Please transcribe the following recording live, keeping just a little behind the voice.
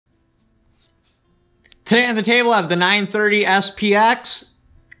Today on the table I have the 930 SPX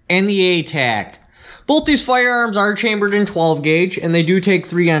and the a-tac. Both these firearms are chambered in 12 gauge and they do take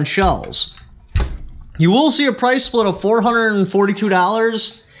 3-inch shells. You will see a price split of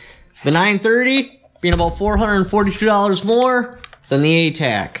 $442. The 930 being about $442 more than the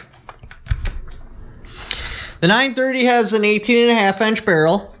a-tac. The 930 has an 18.5-inch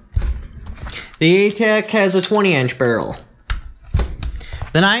barrel. The a-tac has a 20-inch barrel.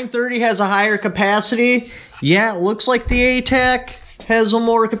 The 930 has a higher capacity. Yeah, it looks like the a-tac has a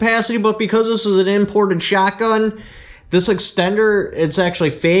more capacity, but because this is an imported shotgun, this extender, it's actually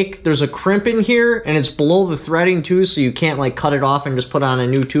fake. There's a crimp in here, and it's below the threading too, so you can't like cut it off and just put on a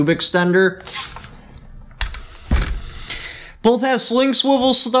new tube extender. Both have sling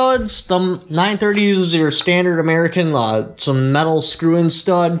swivel studs. The 930 uses your standard American, some metal screw-in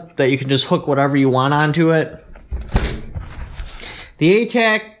stud that you can just hook whatever you want onto it. The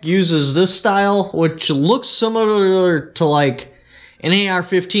a-tac uses this style, which looks similar to like an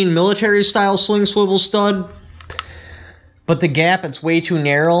AR-15 military style sling swivel stud, but the gap, it's way too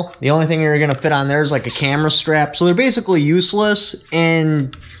narrow. The only thing you're going to fit on there is like a camera strap, so they're basically useless,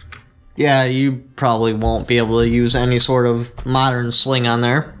 and yeah, you probably won't be able to use any sort of modern sling on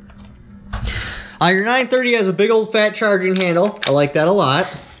there. Your 930 has a big old fat charging handle. I like that a lot.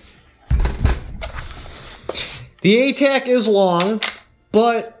 The a-tac is long,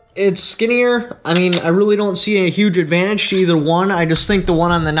 but it's skinnier. I mean, I really don't see a huge advantage to either one. I just think the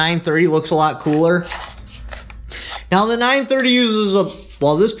one on the 930 looks a lot cooler. Now, the 930 uses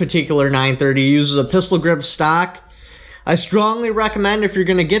this particular 930 uses a pistol grip stock. I strongly recommend, if you're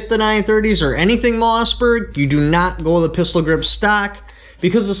going to get the 930s or anything Mossberg, you do not go with a pistol grip stock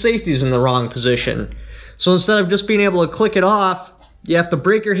because the safety's in the wrong position. So instead of just being able to click it off, you have to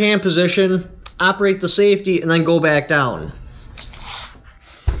break your hand position, operate the safety, and then go back down.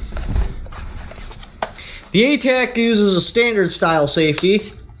 The a-tac uses a standard style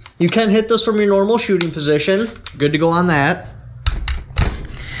safety. You can hit this from your normal shooting position. Good to go on that.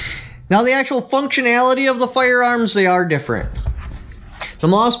 Now the actual functionality of the firearms, they are different. The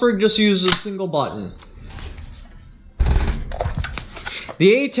Mossberg just uses a single button.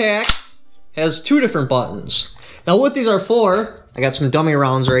 The a-tac has 2 different buttons. Now what these are for, I got some dummy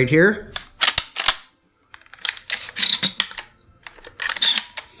rounds right here.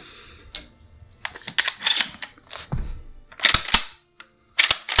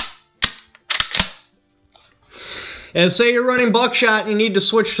 And say you're running buckshot and you need to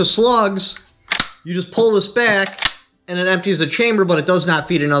switch to slugs, you just pull this back and it empties the chamber, but it does not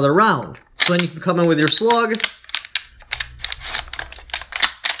feed another round. So then you can come in with your slug,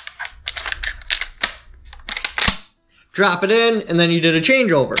 drop it in, and then you did a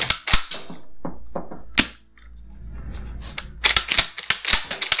changeover.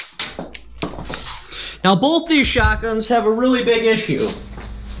 Now both these shotguns have a really big issue.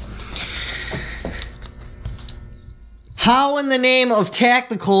 How in the name of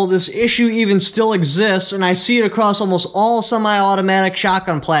tactical this issue even still exists, and I see it across almost all semi-automatic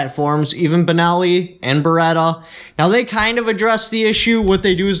shotgun platforms, even Benelli and Beretta. Now they kind of address the issue. What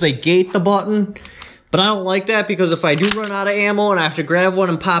they do is they gate the button, but I don't like that because if I do run out of ammo and I have to grab one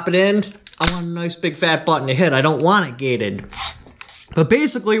and pop it in, I want a nice big fat button to hit. I don't want it gated. But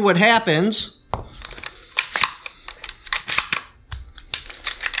basically what happens,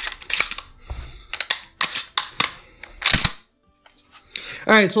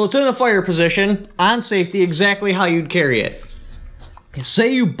 alright, so it's in a fire position, on safety, exactly how you'd carry it.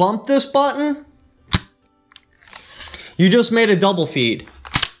 Say you bump this button, you just made a double feed.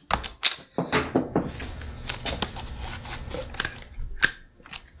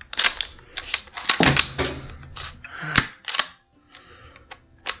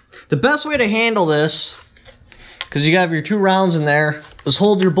 The best way to handle this, because you have your 2 rounds in there, is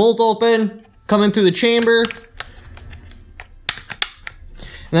hold your bolt open, come in through the chamber,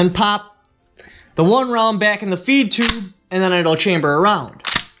 and then pop the 1 round back in the feed tube, and then it'll chamber around.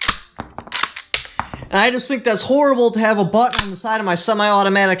 And I just think that's horrible to have a button on the side of my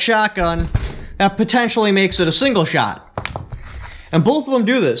semi-automatic shotgun that potentially makes it a single shot. And both of them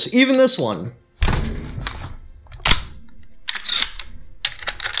do this, even this one.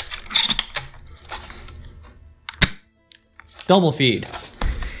 Double feed.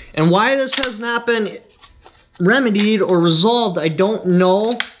 And why this has not been remedied or resolved, I don't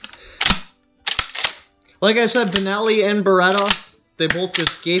know. Like I said, Benelli and Beretta, they both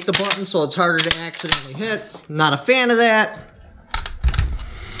just gate the button so it's harder to accidentally hit. Not a fan of that.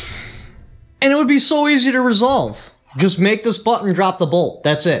 And it would be so easy to resolve. Just make this button drop the bolt.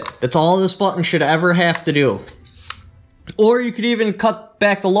 That's it. That's all this button should ever have to do. Or you could even cut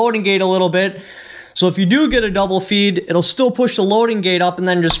back the loading gate a little bit So if you do get a double feed, it'll still push the loading gate up and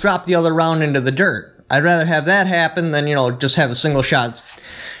then just drop the other round into the dirt. I'd rather have that happen than, you know, just have a single shot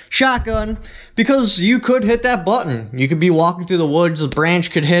shotgun, because you could hit that button. You could be walking through the woods, a branch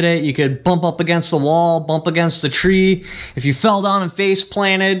could hit it, you could bump up against the wall, bump against the tree. If you fell down and face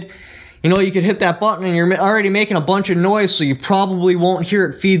planted, you know, you could hit that button and you're already making a bunch of noise, so you probably won't hear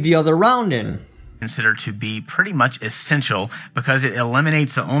it feed the other round in. Considered to be pretty much essential because it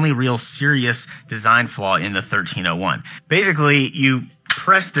eliminates the only real serious design flaw in the 1301. Basically, you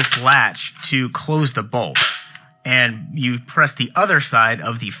press this latch to close the bolt, and you press the other side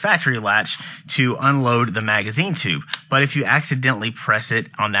of the factory latch to unload the magazine tube. But if you accidentally press it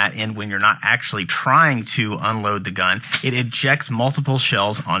on that end when you're not actually trying to unload the gun, it ejects multiple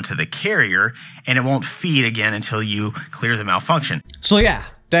shells onto the carrier, and it won't feed again until you clear the malfunction. So yeah,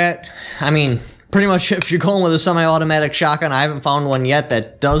 I mean, pretty much if you're going with a semi-automatic shotgun, I haven't found one yet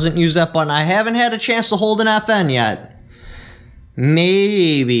that doesn't use that button. I haven't had a chance to hold an FN yet.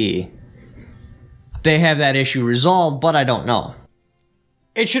 Maybe they have that issue resolved, but I don't know.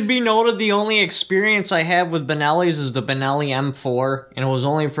 It should be noted the only experience I have with Benelli's is the Benelli M4, and it was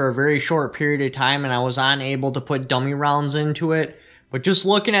only for a very short period of time, and I was unable to put dummy rounds into it. But just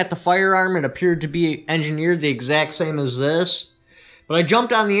looking at the firearm, it appeared to be engineered the exact same as this. But I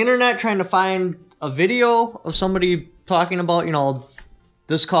jumped on the internet trying to find a video of somebody talking about, you know,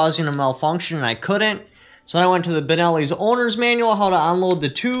 this causing a malfunction, and I couldn't. So I went to the Benelli's owner's manual, how to unload the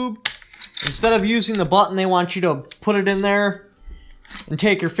tube. Instead of using the button, they want you to put it in there and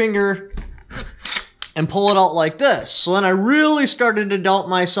take your finger and pull it out like this. So then I really started to doubt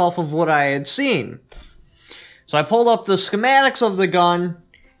myself of what I had seen. So I pulled up the schematics of the gun,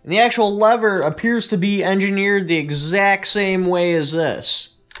 and the actual lever appears to be engineered the exact same way as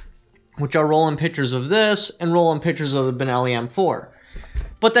this, which I'll roll in pictures of this and roll in pictures of the Benelli M4.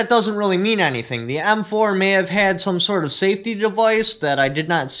 But that doesn't really mean anything. The M4 may have had some sort of safety device that I did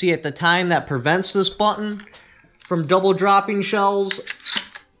not see at the time that prevents this button from double dropping shells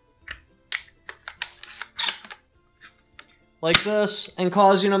like this and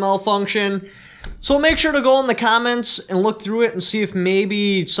causing a malfunction. So make sure to go in the comments and look through it and see if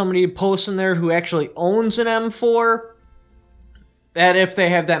maybe somebody posts in there who actually owns an M4, that if they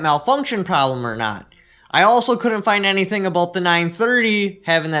have that malfunction problem or not. I also couldn't find anything about the 930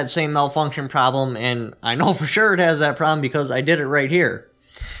 having that same malfunction problem, and I know for sure it has that problem because I did it right here.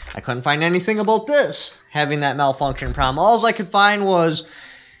 I couldn't find anything about this having that malfunction problem. All I could find was,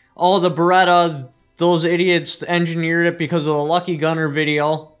 oh, the Beretta, those idiots engineered it because of the Lucky Gunner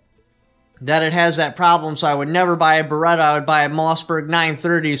video, that it has that problem, so I would never buy a Beretta. I would buy a Mossberg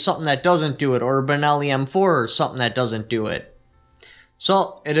 930, something that doesn't do it, or a Benelli M4, or something that doesn't do it.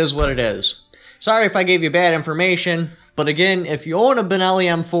 So, it is what it is. Sorry if I gave you bad information, but again, if you own a Benelli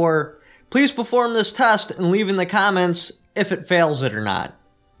M4, please perform this test and leave in the comments if it fails it or not.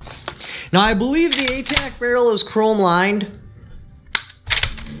 Now, I believe the a-tac barrel is chrome lined.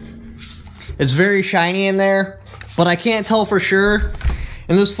 It's very shiny in there, but I can't tell for sure.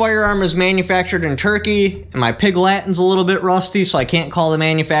 And this firearm is manufactured in Turkey, and my pig Latin's a little bit rusty, so I can't call the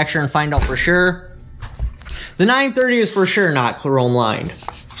manufacturer and find out for sure. The 930 is for sure not chrome lined,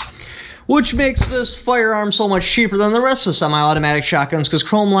 which makes this firearm so much cheaper than the rest of semi-automatic shotguns, because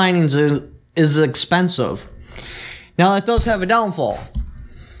chrome linings is expensive. Now, that does have a downfall.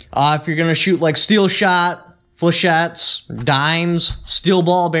 If you're going to shoot like steel shot, flechettes, dimes, steel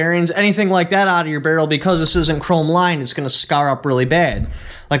ball bearings, anything like that out of your barrel, because this isn't chrome lined, it's going to scar up really bad.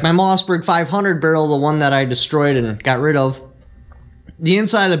 Like my Mossberg 500 barrel, the one that I destroyed and got rid of, the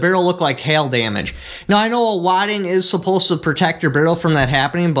inside of the barrel looked like hail damage. Now, I know a wadding is supposed to protect your barrel from that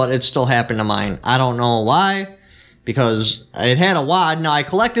happening, but it still happened to mine. I don't know why, because it had a wad. Now, I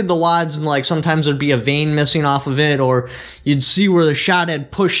collected the wads, and like sometimes there'd be a vein missing off of it, or you'd see where the shot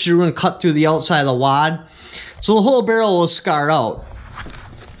had pushed through and cut through the outside of the wad. So the whole barrel was scarred out.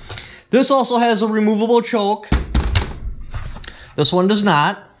 This also has a removable choke. This one does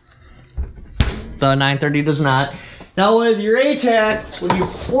not. The 930 does not. Now with your a-tac, when you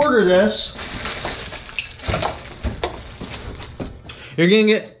order this, you're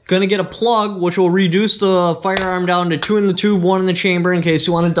gonna get a plug which will reduce the firearm down to 2 in the tube, 1 in the chamber in case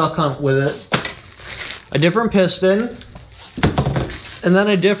you want to duck hunt with it. A different piston, and then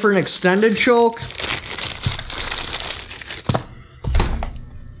a different extended choke.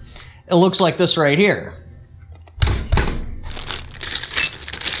 It looks like this right here.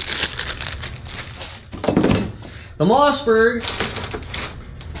 The Mossberg,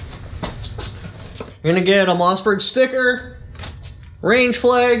 you're gonna get a Mossberg sticker, range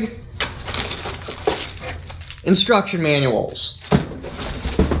flag, instruction manuals.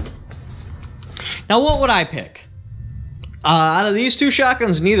 Now, what would I pick? Out of these two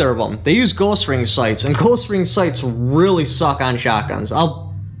shotguns, neither of them. They use ghost ring sights, and ghost ring sights really suck on shotguns.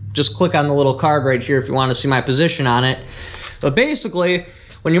 I'll just click on the little card right here if you want to see my position on it. But basically,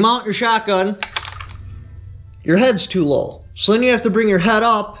 when you mount your shotgun, your head's too low. So then you have to bring your head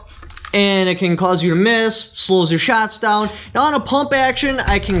up, and it can cause you to miss, slows your shots down. Now on a pump action,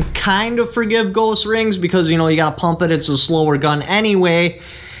 I can kind of forgive ghost rings because, you know, you gotta pump it, it's a slower gun anyway.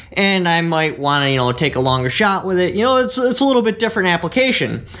 And I might want to, you know, take a longer shot with it. You know, it's a little bit different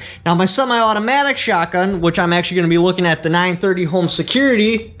application. Now, my semi-automatic shotgun, which I'm actually going to be looking at the 930 Home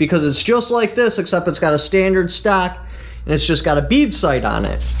Security, because it's just like this, except it's got a standard stock, and it's just got a bead sight on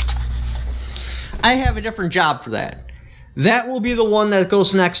it. I have a different job for that. That will be the one that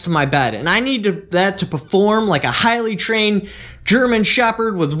goes next to my bed, and I need that to perform like a highly trained German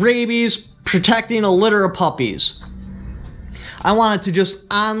Shepherd with rabies protecting a litter of puppies. I want it to just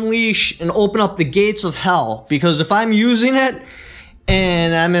unleash and open up the gates of hell, because if I'm using it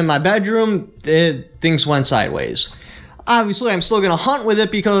and I'm in my bedroom, things went sideways. Obviously, I'm still going to hunt with it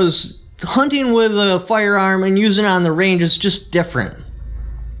because hunting with a firearm and using it on the range is just different.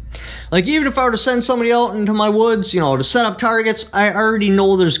 Like, even if I were to send somebody out into my woods, you know, to set up targets, I already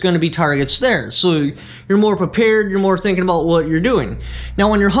know there's going to be targets there. So you're more prepared, you're more thinking about what you're doing.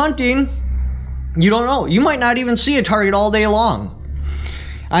 Now, when you're hunting, you don't know. You might not even see a target all day long.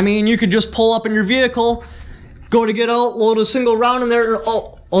 I mean, you could just pull up in your vehicle, go to get out, load a single round in there,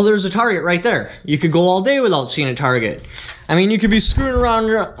 oh, there's a target right there. You could go all day without seeing a target. I mean, you could be screwing around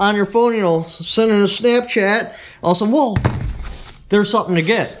on your phone, you know, sending a Snapchat, all of a sudden, whoa, there's something to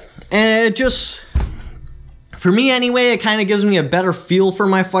get. And it just, for me anyway, it kind of gives me a better feel for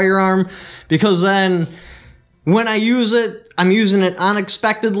my firearm, because then when I use it, I'm using it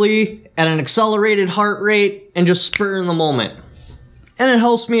unexpectedly at an accelerated heart rate and just spur in the moment. And it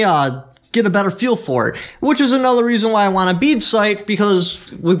helps me get a better feel for it, which is another reason why I want a bead sight,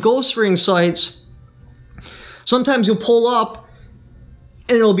 because with ghost ring sights, sometimes you'll pull up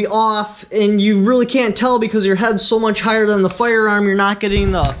and it'll be off and you really can't tell because your head's so much higher than the firearm, you're not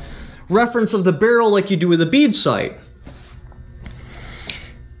getting the reference of the barrel like you do with a bead sight.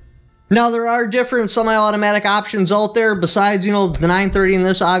 Now, there are different semi-automatic options out there besides, you know, the 930 and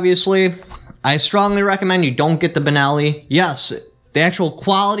this, obviously. I strongly recommend you don't get the Benelli. Yes, the actual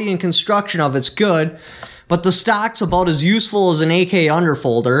quality and construction of it's good, but the stock's about as useful as an AK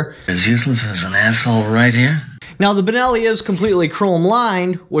underfolder. As useless as an asshole right here? Now, the Benelli is completely chrome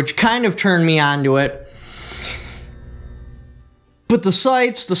lined, which kind of turned me onto it. But the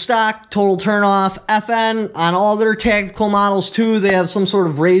sights, the stock, total turn off. FN, on all their tactical models too, they have some sort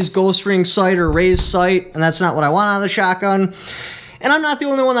of raised ghost ring sight or raised sight, and that's not what I want out of the shotgun. And I'm not the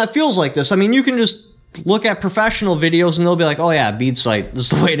only one that feels like this. I mean, you can just look at professional videos and they'll be like, oh yeah, bead sight, this is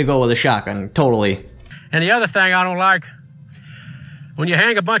the way to go with a shotgun, totally. And the other thing I don't like, when you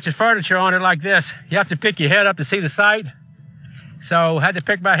hang a bunch of furniture on it like this, you have to pick your head up to see the sight. So I had to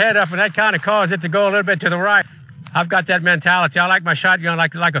pick my head up, and that kind of caused it to go a little bit to the right. I've got that mentality. I like my shotgun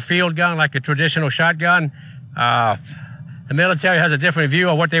like a field gun, like a traditional shotgun. The military has a different view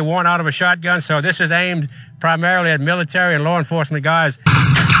of what they want out of a shotgun, so this is aimed primarily at military and law enforcement guys.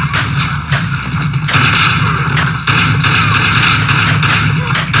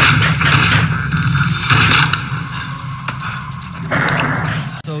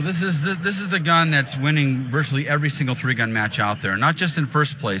 So this is the gun that's winning virtually every single 3-gun match out there. Not just in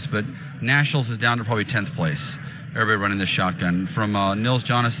first place, but nationals is down to probably 10th place. Everybody running this shotgun, from Nils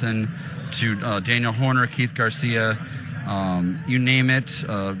Jonasson to Daniel Horner, Keith Garcia, you name it,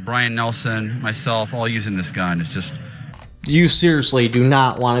 Brian Nelson, myself, all using this gun. It's just... You seriously do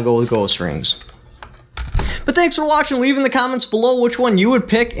not want to go with ghost rings. But thanks for watching. Leave in the comments below which one you would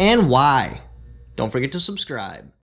pick and why. Don't forget to subscribe.